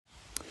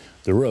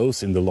The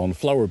rose in the lawn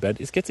flower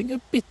bed is getting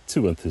a bit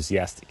too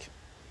enthusiastic.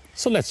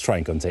 So let's try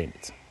and contain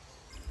it.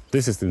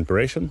 This is the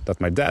inspiration that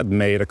my dad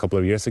made a couple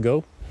of years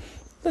ago.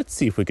 Let's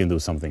see if we can do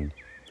something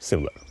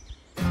similar.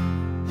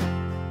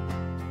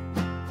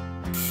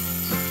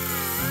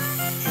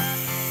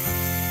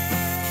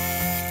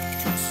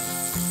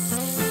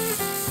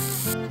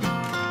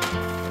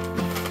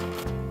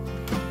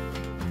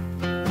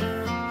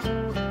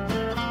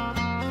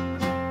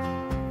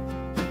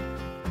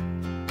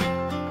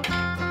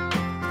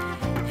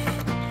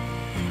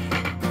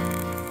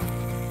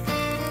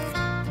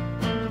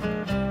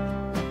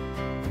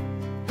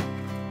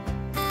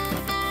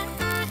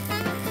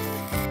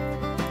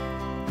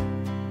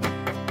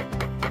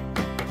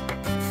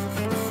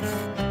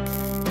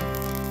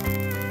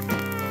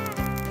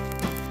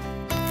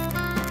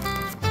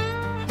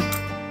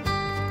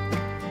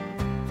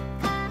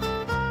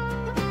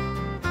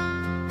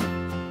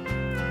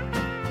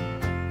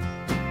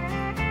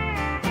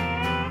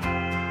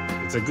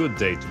 It's a good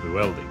day to be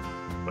welding,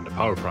 when the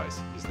power price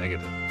is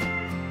negative.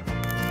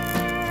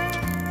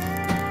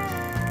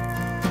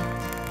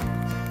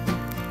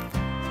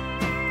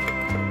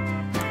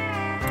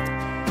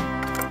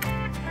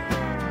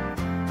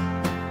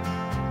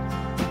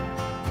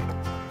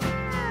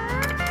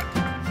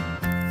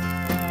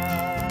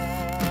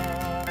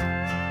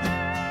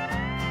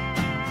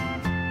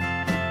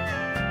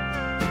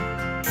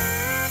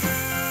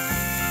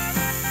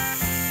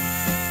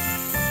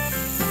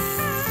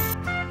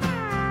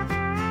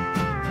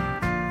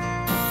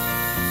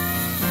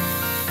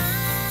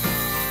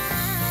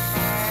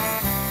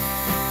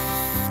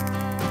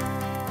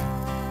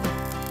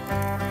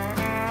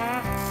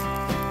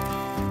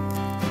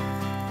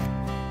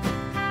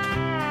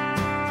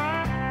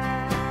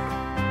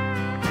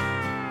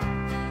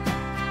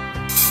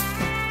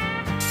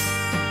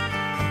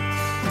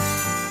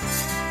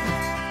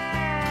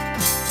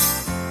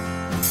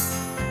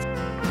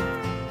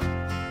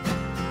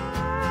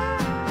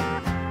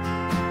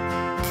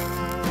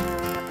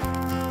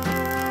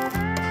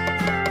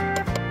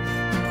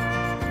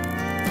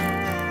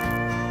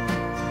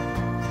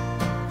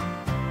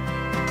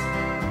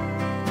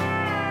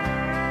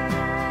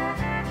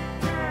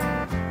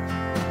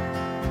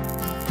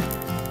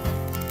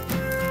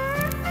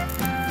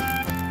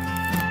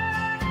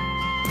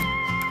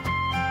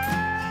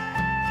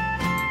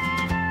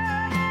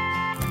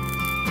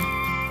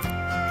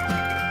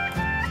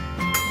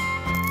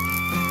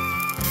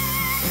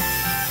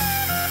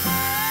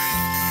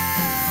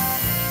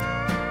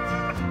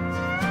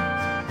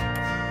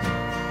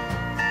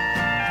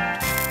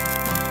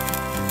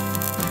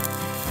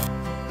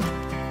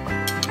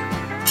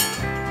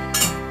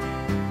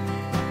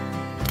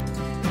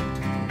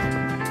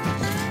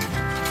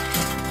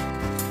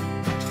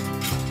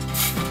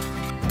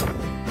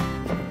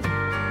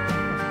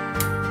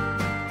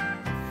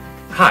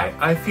 Hi,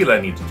 I feel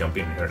I need to jump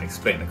in here and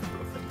explain a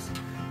couple of things.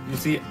 You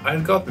see,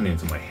 I'd gotten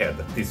into my head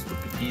that this would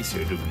be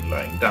easier doing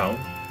lying down,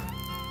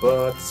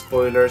 but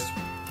spoilers,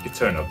 it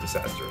turned out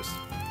disastrous,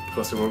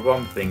 because there was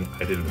one thing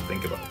I didn't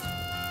think about.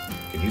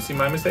 Can you see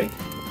my mistake?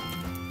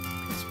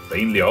 It's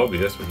plainly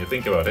obvious when you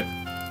think about it.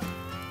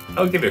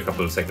 I'll give you a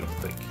couple of seconds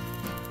to think.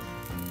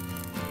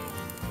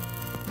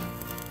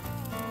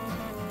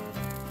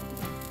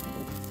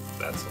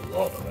 That's a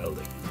lot of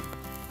welding.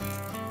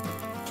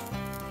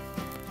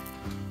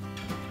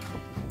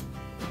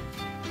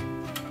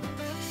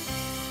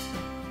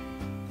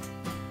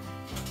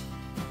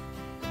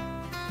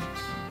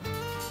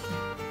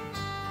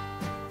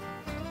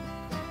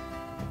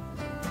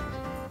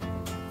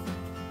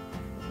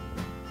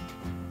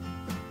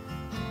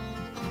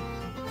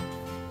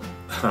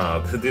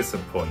 The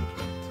disappointment.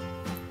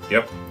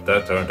 Yep,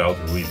 that turned out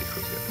really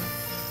crooked.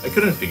 I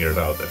couldn't figure it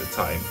out at the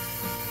time,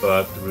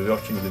 but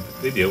rewatching the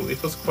video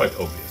it was quite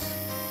obvious.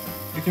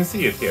 You can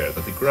see it here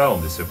that the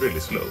ground is really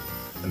slow,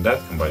 and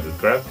that combined with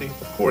gravity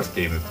of course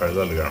gave me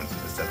parallelograms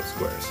instead of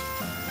squares.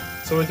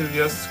 So it was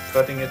just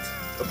cutting it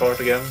apart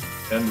again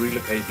and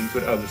relocating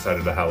to the other side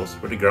of the house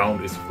where the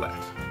ground is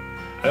flat.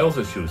 I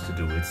also choose to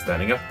do it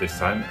standing up this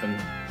time, and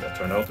that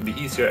turned out to be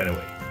easier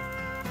anyway.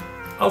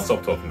 I'll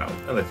stop talking now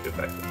and let you get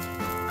back to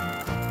it.